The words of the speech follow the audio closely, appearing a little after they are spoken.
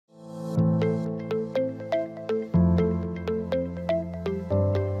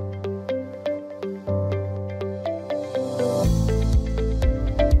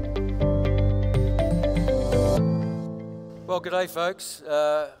Well, g'day folks.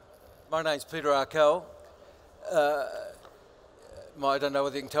 My name's Peter Arkell. I don't know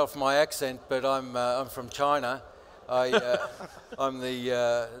whether you can tell from my accent, but I'm from China. I'm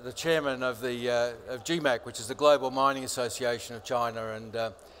the chairman of GMAC, which is the Global Mining Association of China, and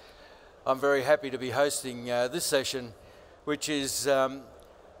I'm very happy to be hosting this session, which is the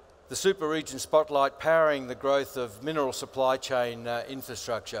Super Region Spotlight powering the growth of mineral supply chain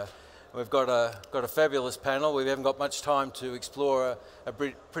infrastructure. We've got a fabulous panel. We haven't got much time to explore a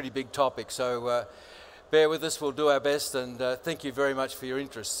pretty big topic, so bear with us. We'll do our best, and thank you very much for your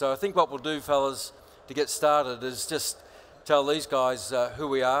interest. So I think what we'll do, fellas, to get started is just tell these guys who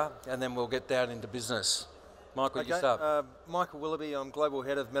we are, and then we'll get down into business. Michael, you start. Michael Willoughby, I'm Global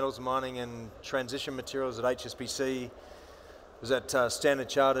Head of Metals Mining and Transition Materials at HSBC. Was at Standard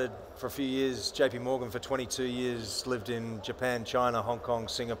Chartered for a few years, JP Morgan for 22 years, lived in Japan, China, Hong Kong,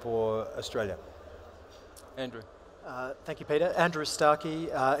 Singapore, Australia. Andrew. Thank you, Peter. Andrew Starkey,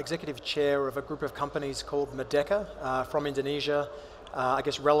 Executive Chair of a group of companies called Medeka from Indonesia. I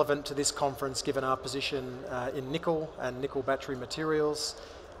guess relevant to this conference given our position in nickel and nickel battery materials.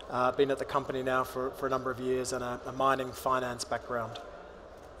 Been at the company now for a number of years and a mining finance background.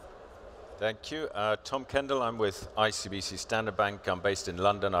 Thank you. Tom Kendall, I'm with ICBC Standard Bank. I'm based in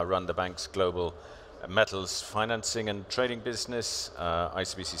London. I run the bank's global metals financing and trading business.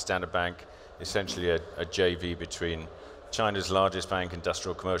 ICBC Standard Bank, essentially a JV between China's largest bank,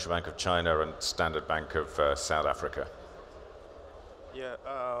 Industrial Commercial Bank of China, and Standard Bank of South Africa. Yeah,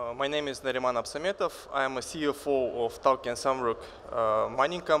 my name is Nariman Absametov. I am a CFO of Tauke and Samruk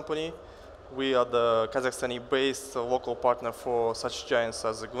mining company. We are the Kazakhstani-based local partner for such giants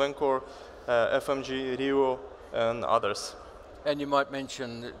as Glencore, FMG, Rio, and others. And you might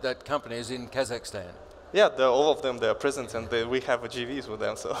mention that company is in Kazakhstan. Yeah, all of them, they are present, and we have GVs with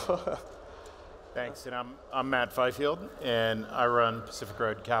them. So. Thanks, and I'm Matt Fifield, and I run Pacific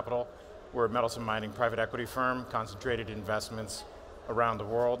Road Capital. We're a metals and mining private equity firm, concentrated investments around the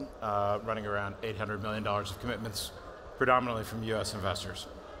world, running around $800 million of commitments, predominantly from US investors.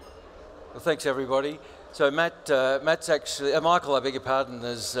 Well, thanks everybody. So Matt's actually, Michael, I beg your pardon,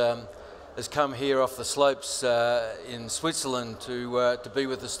 has come here off the slopes in Switzerland to be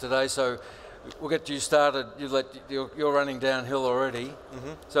with us today. So we'll get you started. You're running downhill already.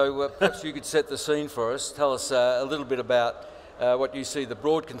 Mm-hmm. So perhaps you could set the scene for us. Tell us a little bit about what you see the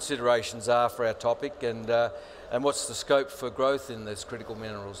broad considerations are for our topic, and what's the scope for growth in this critical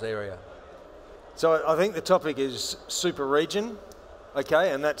minerals area. So I think the topic is super region.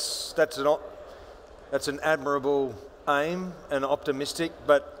 Okay, and that's an admirable aim and optimistic,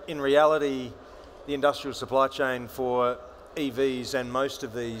 but in reality, the industrial supply chain for EVs and most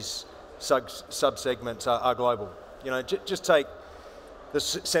of these sub-segments are global. You know, just take the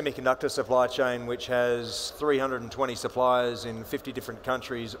semiconductor supply chain, which has 320 suppliers in 50 different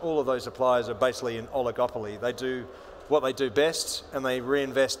countries. All of those suppliers are basically an oligopoly. They do what they do best, and they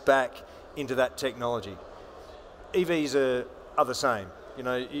reinvest back into that technology. EVs are the same. You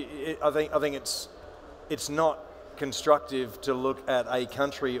know, I think it's not constructive to look at a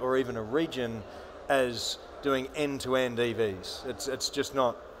country or even a region as doing end-to-end EVs. It's just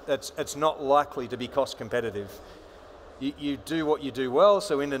not. It's not likely to be cost competitive. You do what you do well.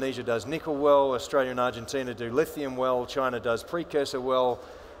 So Indonesia does nickel well. Australia and Argentina do lithium well. China does precursor well.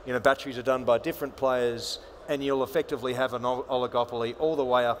 You know, batteries are done by different players, and you'll effectively have an oligopoly all the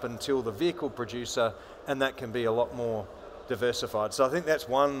way up until the vehicle producer, and that can be a lot more diversified. So I think that's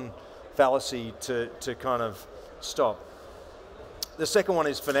one fallacy to kind of stop. The second one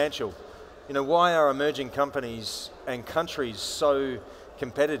is financial. You know, why are emerging companies and countries so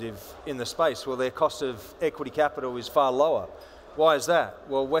competitive in the space? Well, their cost of equity capital is far lower. Why is that?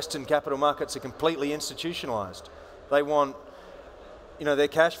 Well, Western capital markets are completely institutionalized. They want, you know, their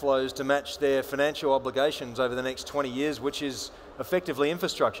cash flows to match their financial obligations over the next 20 years, which is effectively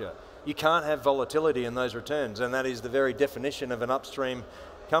infrastructure. You can't have volatility in those returns, and that is the very definition of an upstream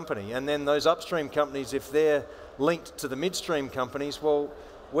company. And then those upstream companies, if they're linked to the midstream companies, well,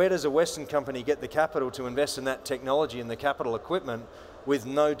 where does a Western company get the capital to invest in that technology and the capital equipment with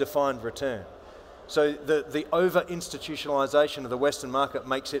no defined return? So the over-institutionalization of the Western market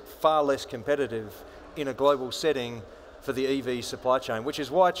makes it far less competitive in a global setting for the EV supply chain, which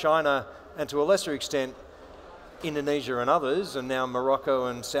is why China, and to a lesser extent, Indonesia and others, and now Morocco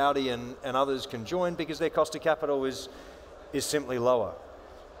and Saudi and others can join, because their cost of capital is simply lower.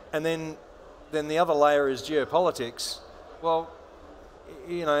 And then the other layer is geopolitics. Well,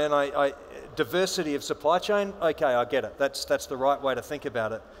 you know, and diversity of supply chain, okay, I get it. That's the right way to think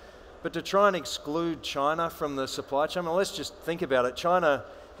about it. But to try and exclude China from the supply chain, well, let's just think about it. China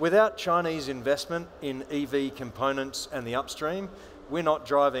without Chinese investment in EV components and the upstream, we're not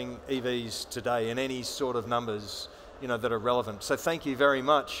driving EVs today in any sort of numbers, that are relevant. So thank you very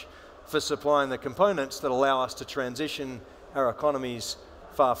much for supplying the components that allow us to transition our economies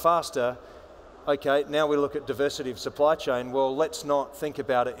far faster. Okay, now we look at diversity of supply chain. Well, let's not think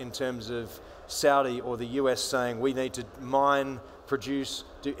about it in terms of Saudi or the US saying we need to mine, produce,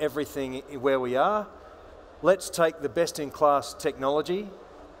 do everything where we are. Let's take the best-in-class technology.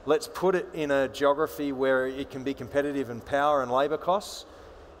 Let's put it in a geography where it can be competitive in power and labour costs.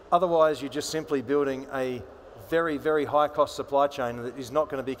 Otherwise, you're just simply building a very, very high-cost supply chain that is not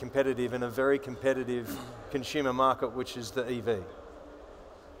going to be competitive in a very competitive consumer market, which is the EV.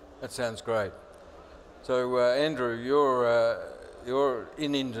 That sounds great. So, Andrew, you're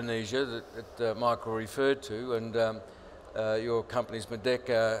in Indonesia that Michael referred to, and your company's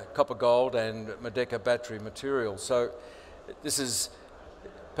Merdeka Copper Gold and Merdeka Battery Materials. So, this is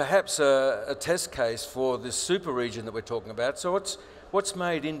perhaps a test case for this super region that we're talking about. So, what's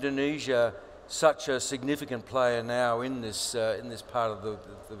made Indonesia such a significant player now in this part of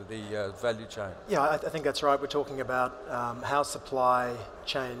the value chain? Yeah, I think that's right. We're talking about how supply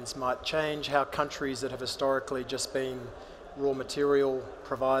chains might change, how countries that have historically just been raw material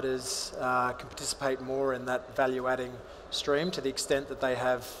providers can participate more in that value-adding stream to the extent that they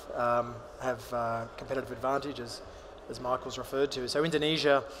have competitive advantages, as Michael's referred to. So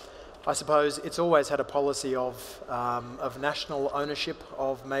Indonesia, I suppose, it's always had a policy of national ownership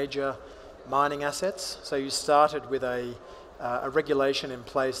of major mining assets. So you started with a regulation in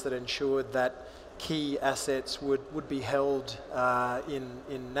place that ensured that key assets would be held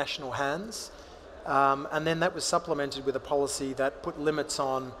in national hands. And then that was supplemented with a policy that put limits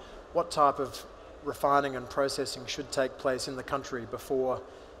on what type of refining and processing should take place in the country before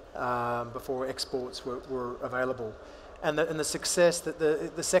exports were available. And the success that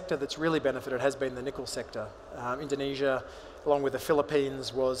the sector that's really benefited has been the nickel sector. Indonesia, along with the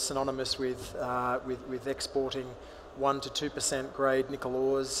Philippines, was synonymous with exporting 1% to 2% grade nickel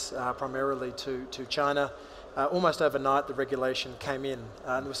ores, primarily to China. Almost overnight, the regulation came in.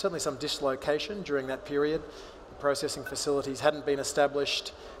 And there was certainly some dislocation during that period. The processing facilities hadn't been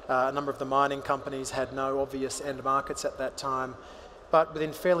established. A number of the mining companies had no obvious end markets at that time. But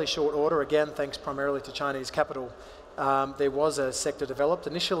within fairly short order, again, thanks primarily to Chinese capital, there was a sector developed.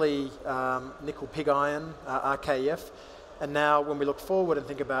 Initially, nickel pig iron, RKEF. And now when we look forward and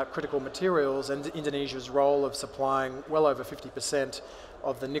think about critical materials and Indonesia's role of supplying well over 50%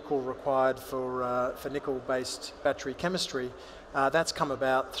 of the nickel required for nickel-based battery chemistry, that's come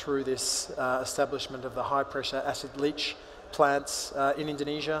about through this establishment of the high-pressure acid leach plants in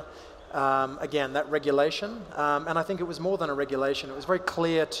Indonesia. Again, that regulation, and I think it was more than a regulation. It was very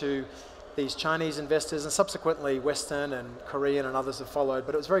clear to these Chinese investors, and subsequently Western and Korean and others have followed,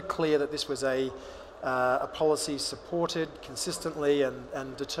 but it was very clear that this was a policy supported consistently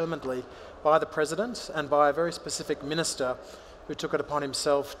and determinedly by the President and by a very specific minister who took it upon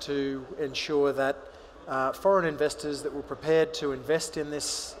himself to ensure that foreign investors that were prepared to invest in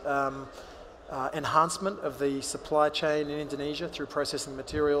this enhancement of the supply chain in Indonesia through processing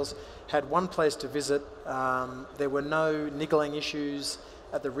materials had one place to visit. There were no niggling issues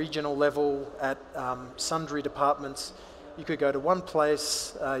at the regional level, at sundry departments. You could go to one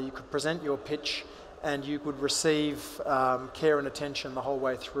place, you could present your pitch, and you could receive care and attention the whole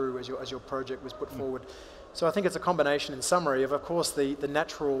way through as your project was put forward. So I think it's a combination, in summary, of course, the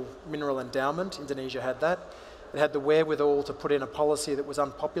natural mineral endowment. Indonesia had that. It had the wherewithal to put in a policy that was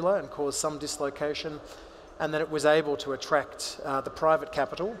unpopular and caused some dislocation, and then it was able to attract the private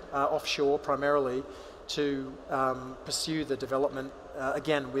capital, offshore primarily, to pursue the development,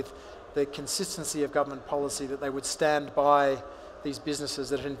 again, with the consistency of government policy that they would stand by these businesses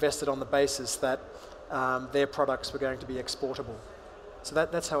that had invested on the basis that their products were going to be exportable. So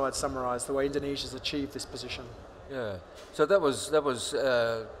that's how I'd summarise the way Indonesia's achieved this position. Yeah. So that was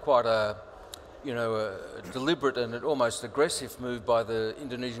quite a deliberate and an almost aggressive move by the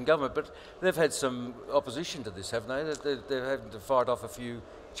Indonesian government. But they've had some opposition to this, haven't they? They've had to fight off a few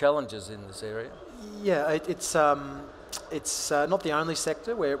challenges in this area. Yeah, it's not the only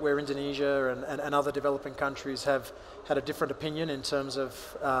sector where Indonesia and other developing countries have had a different opinion in terms of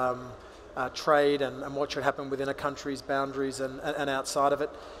trade and what should happen within a country's boundaries and outside of it.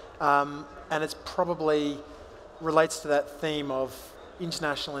 And it's probably relates to that theme of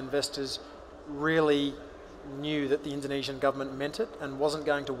international investors really knew that the Indonesian government meant it and wasn't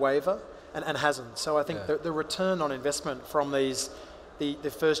going to waver and hasn't. So I think the return on investment from the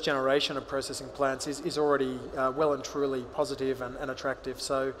first generation of processing plants is already well and truly positive and attractive.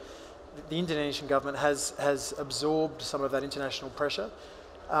 So the Indonesian government has absorbed some of that international pressure.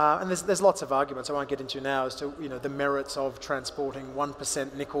 And there's lots of arguments I won't get into now as to the merits of transporting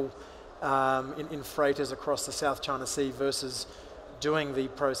 1% nickel in freighters across the South China Sea versus doing the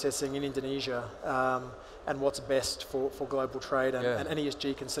processing in Indonesia, and what's best for global trade and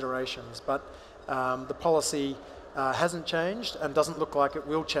ESG considerations. But the policy hasn't changed and doesn't look like it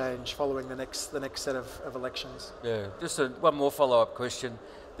will change following the next set of elections. Yeah, just one more follow-up question.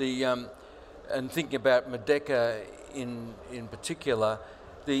 And thinking about Merdeka in particular,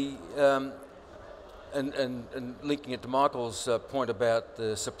 and linking it to Michael's point about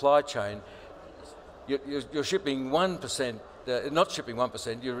the supply chain, you're shipping 1%, not shipping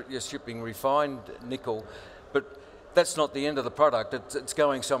 1%, you're shipping refined nickel, but that's not the end of the product. It's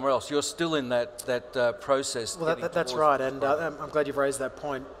going somewhere else. You're still in that process. Well, that's right, and I'm glad you've raised that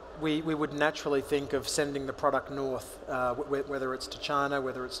point. We would naturally think of sending the product north, whether it's to China,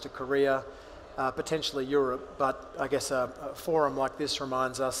 whether it's to Korea, potentially Europe, but I guess a forum like this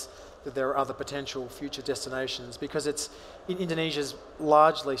reminds us that there are other potential future destinations, because Indonesia's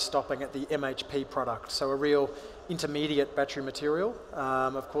largely stopping at the MHP product, so a real intermediate battery material.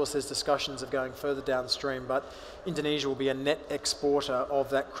 Of course, there's discussions of going further downstream, but Indonesia will be a net exporter of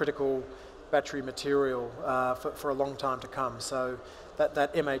that critical battery material for a long time to come. So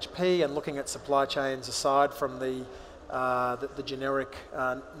that MHP and looking at supply chains aside from the generic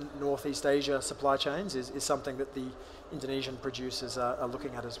Northeast Asia supply chains is something that the Indonesian producers are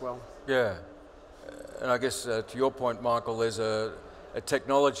looking at as well. Yeah, and I guess to your point, Michael, there's a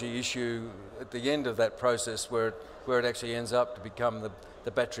technology issue at the end of that process where it actually ends up to become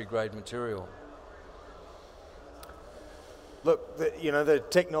the battery grade material. Look, the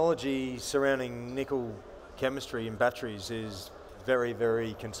technology surrounding nickel chemistry in batteries is very,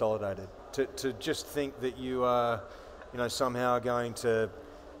 very consolidated. To just think that you are somehow going to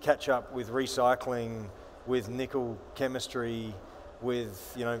catch up with recycling, with nickel chemistry,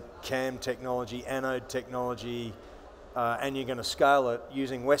 with CAM technology, anode technology, and you're going to scale it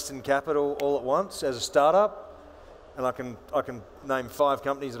using Western capital all at once as a startup, and I can name 5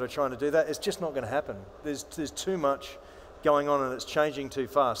 companies that are trying to do that. It's just not going to happen. There's too much going on, and it's changing too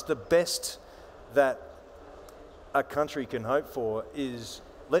fast. The best that a country can hope for is,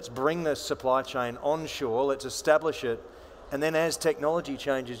 let's bring the supply chain onshore, let's establish it, and then as technology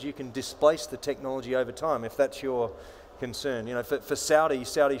changes, you can displace the technology over time, if that's your concern. For Saudi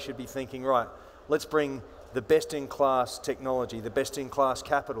should be thinking, right, let's bring the best-in-class technology, the best-in-class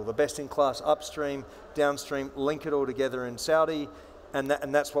capital, the best-in-class upstream, downstream, link it all together in Saudi, and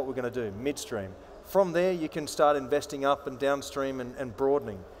that's what we're going to do, midstream. From there, you can start investing up and downstream and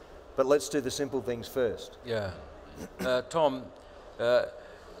broadening, but let's do the simple things first. Yeah. Tom,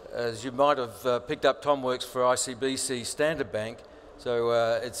 as you might have picked up, Tom works for ICBC Standard Bank, so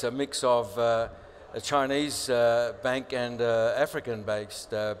it's a mix of a Chinese bank and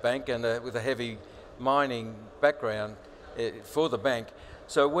African-based bank, and with a heavy mining background for the bank.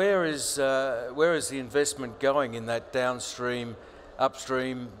 So where is the investment going in that downstream,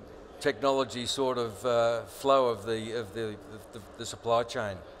 upstream technology sort of flow of the supply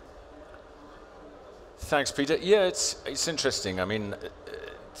chain? Thanks, Peter. Yeah, it's interesting. I mean,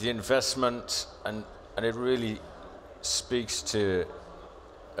 the investment, and it really speaks to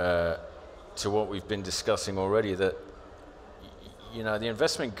what we've been discussing already, that the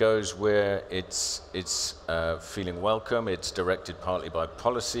investment goes where it's feeling welcome. It's directed partly by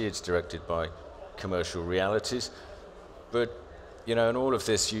policy. It's directed by commercial realities. But in all of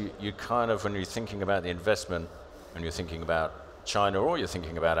this, you kind of, when you're thinking about the investment, when you're thinking about China or you're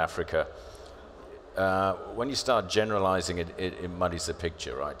thinking about Africa, when you start generalizing it, it muddies the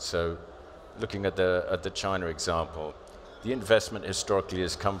picture, right? So looking at the China example, the investment historically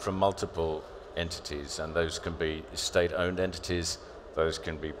has come from multiple entities, and those can be state-owned entities, those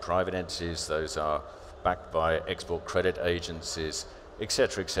can be private entities, those are backed by export credit agencies, et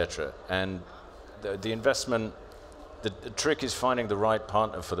cetera, and the investment, the trick is finding the right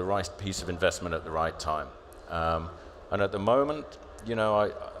partner for the right piece of investment at the right time. And at the moment,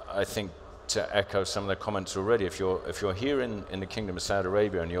 I think, to echo some of the comments already, if you're here in the Kingdom of Saudi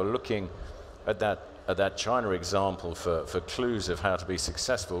Arabia and you're looking at that China example for clues of how to be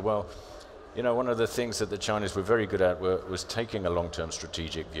successful, well, one of the things that the Chinese were very good at was taking a long-term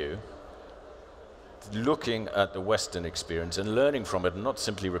strategic view, looking at the Western experience and learning from it, and not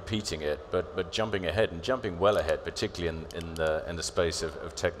simply repeating it, but jumping ahead, and jumping well ahead, particularly in the space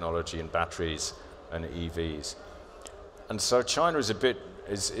of technology and batteries and EVs. And so China is a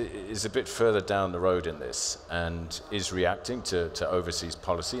bit further down the road in this, and is reacting to overseas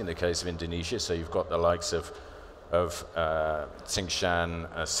policy in the case of Indonesia. So you've got the likes of of Tsingshan,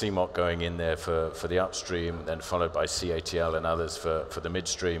 CMOC going in there for the upstream, then followed by CATL and others for the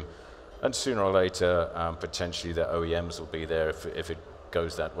midstream. And sooner or later, potentially the OEMs will be there if it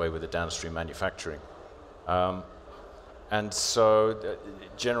goes that way with the downstream manufacturing. And so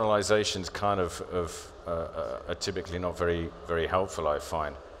generalizations kind of are typically not very helpful, I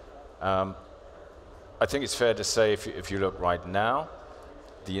find. I think it's fair to say if you look right now,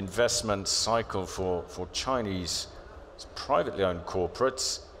 the investment cycle for Chinese privately owned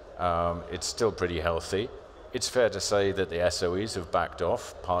corporates, it's still pretty healthy. It's fair to say that the SOEs have backed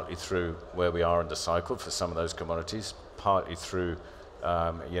off, partly through where we are in the cycle for some of those commodities, partly through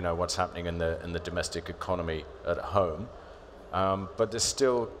what's happening in the domestic economy at home. But there's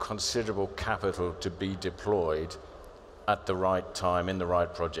still considerable capital to be deployed at the right time, in the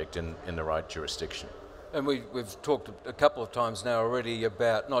right project, in the right jurisdiction. And we've talked a couple of times now already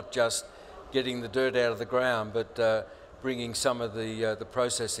about not just getting the dirt out of the ground, but bringing some of the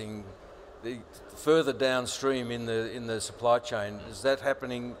processing further downstream in the supply chain. Is that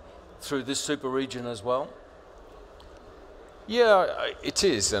happening through this super region as well? Yeah, it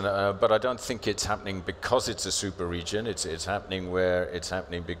is, but I don't think it's happening because it's a super region. It's happening where it's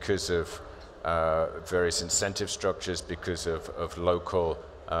happening because of various incentive structures, because of local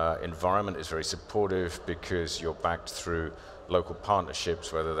environment is very supportive, because you're backed through local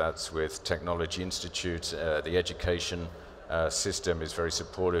partnerships, whether that's with technology institutes, the education system is very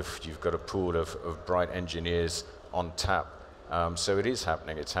supportive. You've got a pool of bright engineers on tap. So it is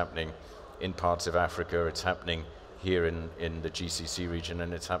happening. It's happening in parts of Africa. It's happening here in the GCC region,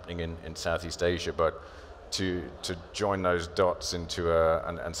 and it's happening in Southeast Asia. But to join those dots into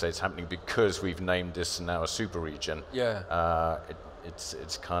and say it's happening because we've named this now a super region, yeah,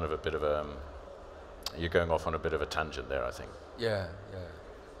 it's kind of a bit of a you're going off on a bit of a tangent there, I think. Yeah, yeah.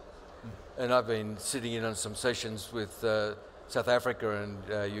 And I've been sitting in on some sessions with South Africa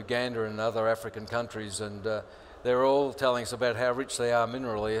and Uganda and other African countries, and they're all telling us about how rich they are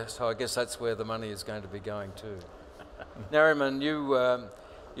minerally. So I guess that's where the money is going to be going too. Nariman,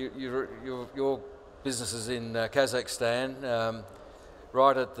 your business is in Kazakhstan,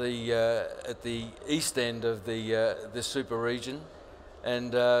 right at the east end of this super region,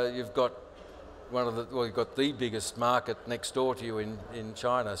 and you've got you've got the biggest market next door to you in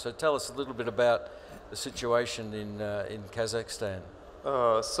China. So tell us a little bit about the situation in Kazakhstan.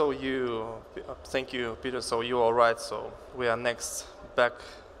 Thank you, Peter. So you are right. So we are next back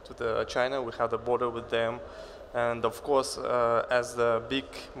to China. We have the border with them. And of course, as the big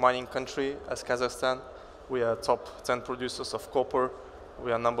mining country, as Kazakhstan, we are top 10 producers of copper.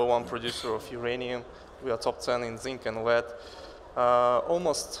 We are #1 producer of uranium. We are top 10 in zinc and lead.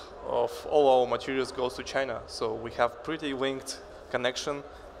 Almost of all our materials goes to China. So we have pretty linked connection,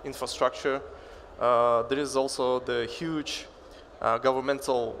 infrastructure. There is also the huge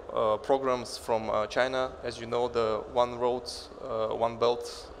governmental programs from China. As you know, the One Road, One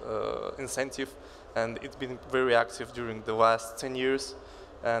Belt incentive. And it's been very active during the last 10 years,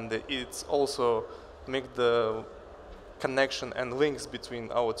 and it's also make the connection and links between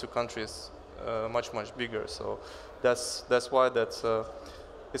our two countries much bigger. So that's why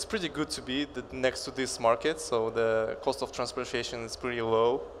it's pretty good to be next to this market. So the cost of transportation is pretty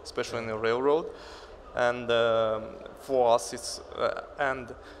low, especially in the railroad, and for us it's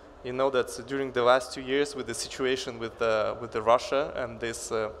and. You know that during the last 2 years, with the situation with the Russia and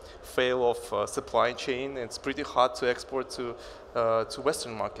this fail of supply chain, it's pretty hard to export to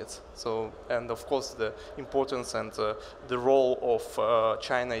Western markets. So, and of course, the importance and the role of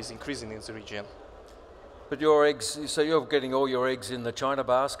China is increasing in the region. But your eggs, so you're getting all your eggs in the China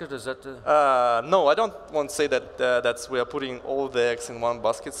basket, is that the... No, I don't want to say that we are putting all the eggs in one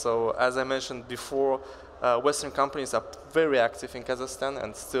basket. So as I mentioned before, Western companies are very active in Kazakhstan,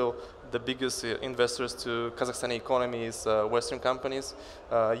 and still the biggest investors to Kazakhstani economy is Western companies,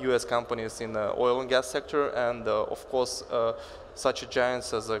 US companies in the oil and gas sector, and of course such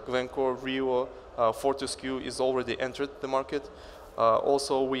giants as Glencore, Rio, Fortescue is already entered the market.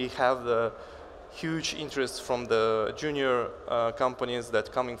 Also we have the huge interest from the junior companies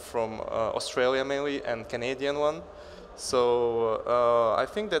that coming from Australia mainly and Canadian one. So I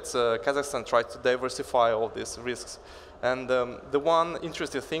think that Kazakhstan tried to diversify all these risks. And the one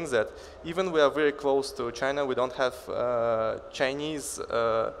interesting thing is that even we are very close to China, we don't have Chinese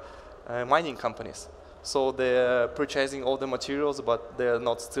mining companies. So they're purchasing all the materials, but they're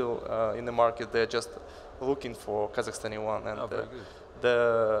not still in the market. They're just looking for Kazakhstani one. And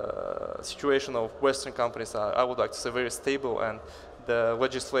the situation of Western companies, I would like to say, very stable, and the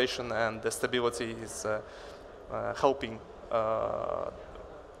legislation and the stability is helping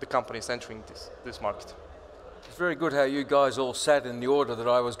the companies entering this market. It's very good how you guys all sat in the order that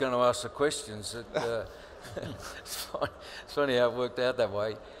I was going to ask the questions. It's funny how it worked out that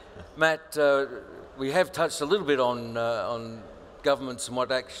way. Matt, we have touched a little bit on governments and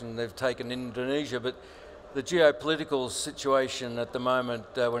what action they've taken in Indonesia, but the geopolitical situation at the moment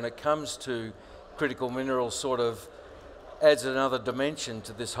when it comes to critical minerals sort of adds another dimension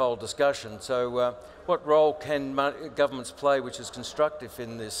to this whole discussion. So what role can governments play which is constructive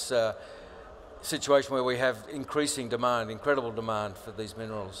in this situation where we have increasing demand, incredible demand for these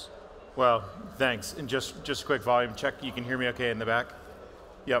minerals? Well, thanks. And just a quick volume check. You can hear me okay in the back?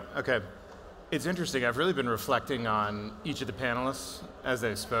 Yep, okay. It's interesting. I've really been reflecting on each of the panelists as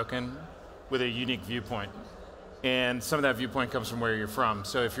they've spoken with a unique viewpoint. And some of that viewpoint comes from where you're from.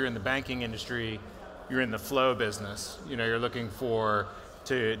 So if you're in the banking industry, you're in the flow business. You know, you're looking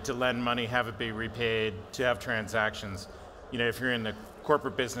to lend money, have it be repaid, to have transactions. You know, if you're in the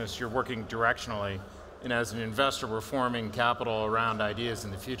corporate business, you're working directionally. And as an investor, we're forming capital around ideas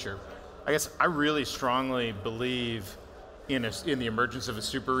in the future. I guess I really strongly believe in the emergence of a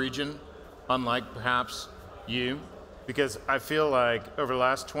super region, unlike perhaps you, because I feel like over the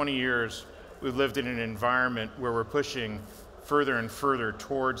last 20 years, we've lived in an environment where we're pushing further and further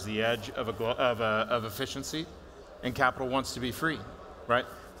towards the edge of efficiency, and capital wants to be free, right?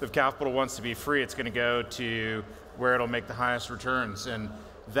 So if capital wants to be free, it's going to go to where it'll make the highest returns. And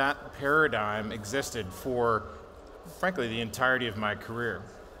that paradigm existed for, frankly, the entirety of my career.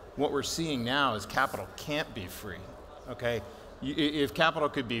 What we're seeing now is capital can't be free, okay? If capital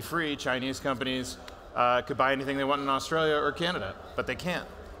could be free, Chinese companies could buy anything they want in Australia or Canada, but they can't.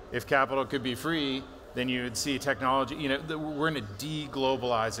 If capital could be free, then you would see technology, you know, we're in a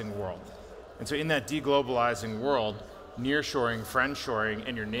de-globalizing world. And so in that de-globalizing world, nearshoring, friendshoring,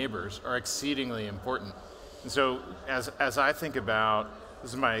 and your neighbors are exceedingly important. And so as I think about,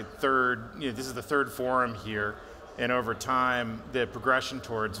 this is my third, you know, this is the third forum here, and over time, the progression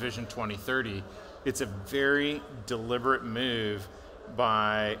towards Vision 2030, it's a very deliberate move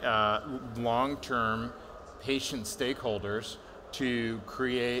by long-term patient stakeholders to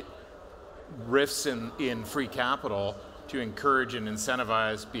create rifts in free capital to encourage and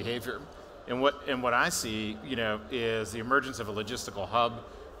incentivize behavior. And what I see, you know, is the emergence of a logistical hub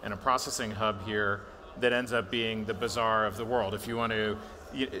and a processing hub here that ends up being the bazaar of the world. If you want to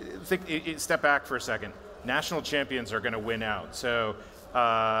step back for a second, national champions are going to win out. So,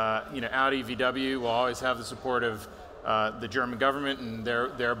 you know, Audi, VW will always have the support of the German government, and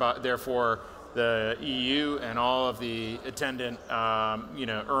therefore the EU and all of the attendant, you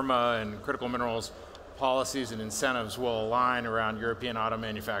know, IRMA and critical minerals policies and incentives will align around European auto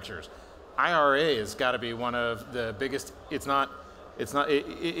manufacturers. IRA has got to be one of the biggest. It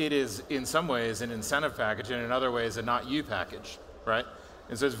is in some ways an incentive package, and in other ways a not you package, right?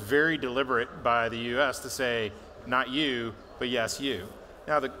 And so it's very deliberate by the US to say, not you, but yes, you.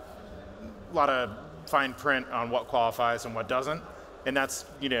 Now, a lot of fine print on what qualifies and what doesn't, and that's,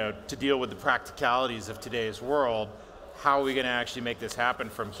 you know, to deal with the practicalities of today's world. How are we going to actually make this happen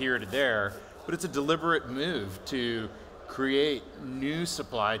from here to there? But it's a deliberate move to create new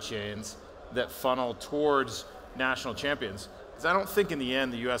supply chains that funnel towards national champions. Because I don't think in the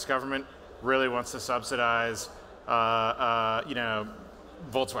end the US government really wants to subsidize, you know,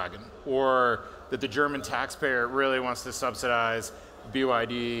 Volkswagen, or that the German taxpayer really wants to subsidize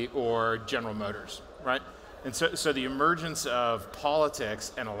BYD or General Motors, right? And so the emergence of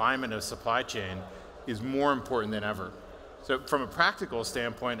politics and alignment of supply chain is more important than ever. So from a practical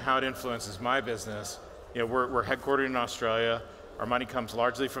standpoint, how it influences my business, you know, we're headquartered in Australia. Our money comes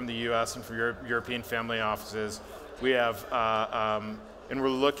largely from the US and from European family offices. We have, and we're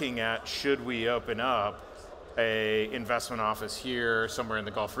looking at, should we open up a investment office here somewhere in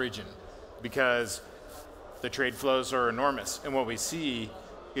the Gulf region, because the trade flows are enormous. And what we see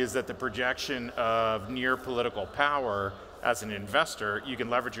is that the projection of near political power as an investor, you can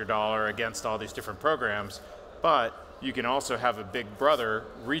leverage your dollar against all these different programs, but you can also have a big brother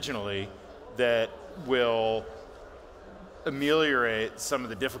regionally that will ameliorate some of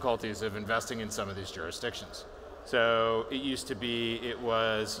the difficulties of investing in some of these jurisdictions. So it used to be, it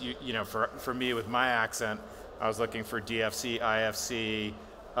was, you know, for me with my accent, I was looking for DFC, IFC,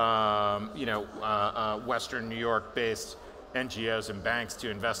 you know, Western New York-based NGOs and banks to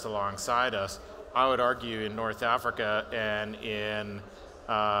invest alongside us. I would argue in North Africa and in,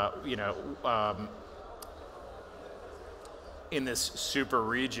 you know, in this super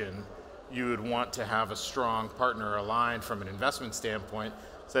region, you would want to have a strong partner aligned from an investment standpoint.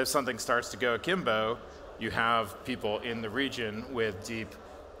 So if something starts to go akimbo, you have people in the region with deep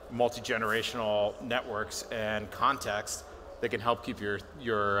multi-generational networks and context that can help keep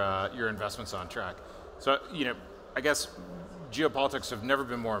your investments on track. So, I guess geopolitics have never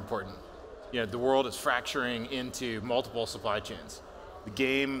been more important. The world is fracturing into multiple supply chains. The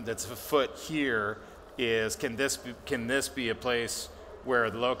game that's afoot here is, can this be a place where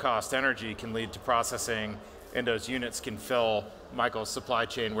the low-cost energy can lead to processing, and those units can fill Michael's supply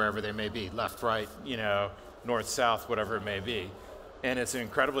chain wherever they may be, left, right, north, south, whatever it may be. And it's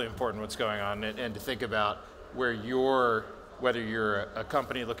incredibly important what's going on, and to think about whether you're a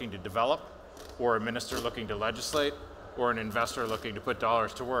company looking to develop, or a minister looking to legislate, or an investor looking to put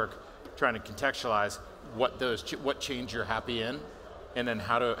dollars to work, trying to contextualize what change you're happy in, and then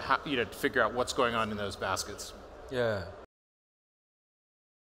how to figure out what's going on in those baskets. Yeah.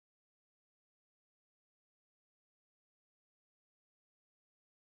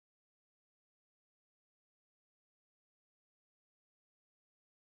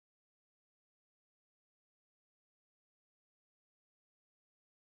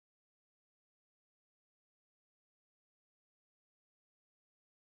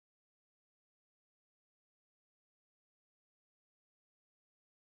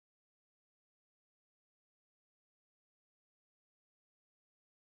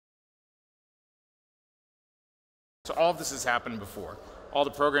 So all of this has happened before. All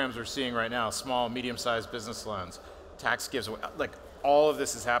the programs we're seeing right now, small, medium-sized business loans, tax gives away, like all of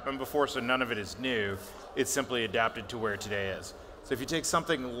this has happened before, so none of it is new. It's simply adapted to where today is. So if you take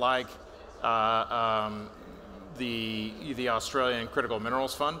something like the Australian Critical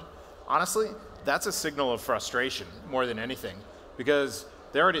Minerals Fund, honestly, that's a signal of frustration more than anything, because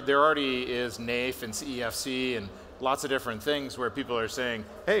there already is NAIF and CEFC and lots of different things where people are saying,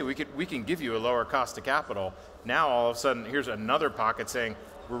 hey, we can give you a lower cost of capital. Now all of a sudden, here's another pocket saying,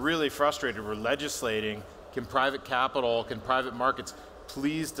 we're really frustrated, we're legislating, can private capital, can private markets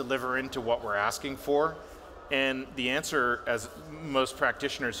please deliver into what we're asking for? And the answer, as most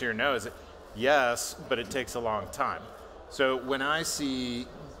practitioners here know, is that yes, but it takes a long time. So when I see,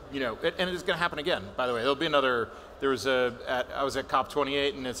 and it's going to happen again, by the way, there'll be another, I was at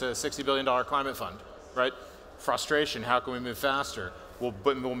COP28 and it's a $60 billion climate fund, right? Frustration, how can we move faster?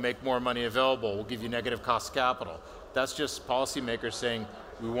 We'll make more money available, we'll give you negative cost of capital. That's just policymakers saying,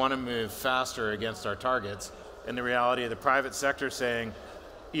 we want to move faster against our targets, and the reality of the private sector saying,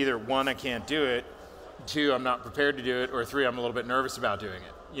 either one, I can't do it, two, I'm not prepared to do it, or three, I'm a little bit nervous about doing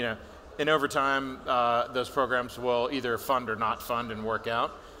it. And over time, those programs will either fund or not fund and work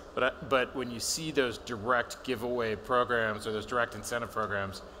out. But when you see those direct giveaway programs or those direct incentive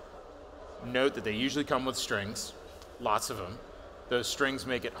programs, note that they usually come with strings, lots of them. Those strings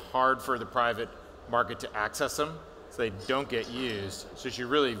make it hard for the private market to access them, so they don't get used. So you should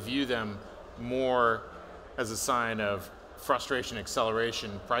really view them more as a sign of frustration,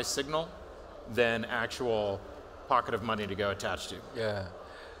 acceleration, price signal, than actual pocket of money to go attached to. Yeah.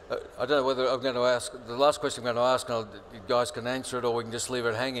 I don't know whether I'm going to ask, the last question I'm going to ask, and you guys can answer it or we can just leave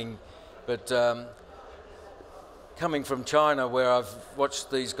it hanging, but coming from China, where I've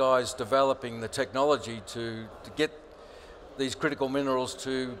watched these guys developing the technology to get these critical minerals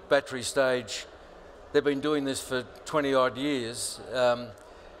to battery stage, they've been doing this for 20 odd years.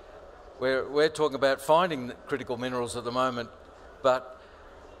 We're talking about finding critical minerals at the moment, but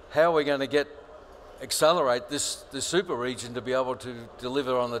how are we going to accelerate this super region to be able to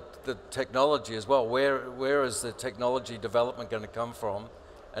deliver on the technology as well? Where is the technology development going to come from,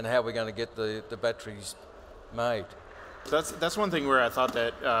 and how are we going to get the batteries made? So that's one thing where I thought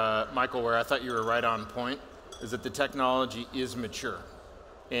that, Michael, where I thought you were right on point, is that the technology is mature.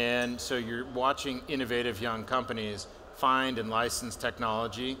 And so you're watching innovative young companies find and license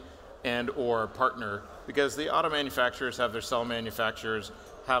technology and or partner, because the auto manufacturers have their cell manufacturers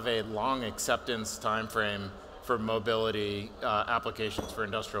have a long acceptance time frame for mobility applications for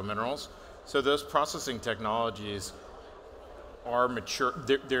industrial minerals. So those processing technologies are mature.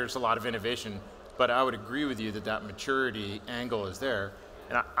 There's a lot of innovation, but I would agree with you that maturity angle is there.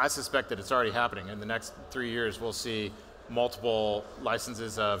 And I suspect that it's already happening. In the next 3 years, we'll see multiple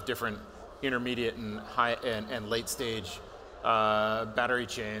licenses of different intermediate and high and late stage battery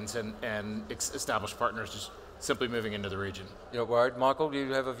chains and established partners just simply moving into the region. You're not worried? Michael, do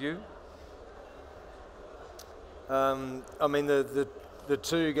you have a view? I mean, the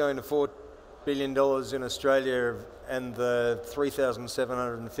two going to $4 billion in Australia and the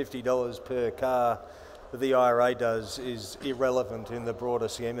 $3,750 per car that the IRA does is irrelevant in the broader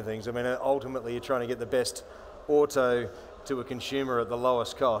scheme of things. I mean, ultimately you're trying to get the best auto to a consumer at the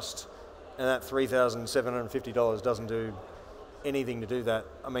lowest cost, and that $3,750 doesn't do anything to do that.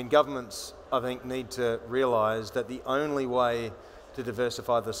 I mean, governments, I think, need to realise that the only way to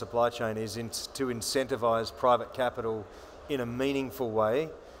diversify the supply chain is to incentivise private capital in a meaningful way,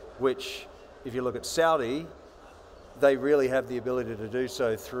 which if you look at Saudi, they really have the ability to do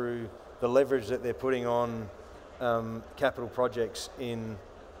so through the leverage that they're putting on capital projects in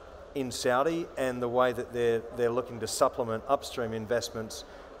Saudi, and the way that they're looking to supplement upstream investments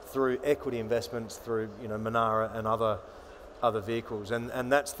through equity investments through Manara and other vehicles,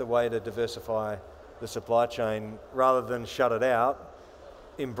 and that's the way to diversify the supply chain rather than shut it out.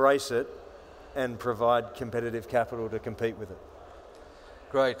 Embrace it and provide competitive capital to compete with it.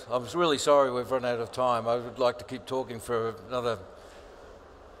 Great. I'm really sorry we've run out of time. I would like to keep talking for another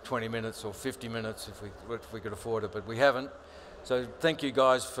 20 minutes or 50 minutes if we could afford it, but we haven't. So thank you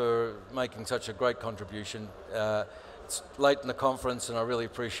guys for making such a great contribution. It's late in the conference and I really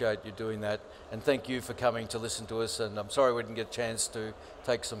appreciate you doing that. And thank you for coming to listen to us, and I'm sorry we didn't get a chance to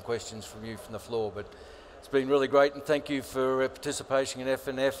take some questions from you from the floor, but it's been really great, and thank you for participation in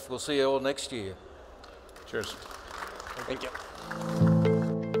FNF. We'll see you all next year. Cheers. Thank you.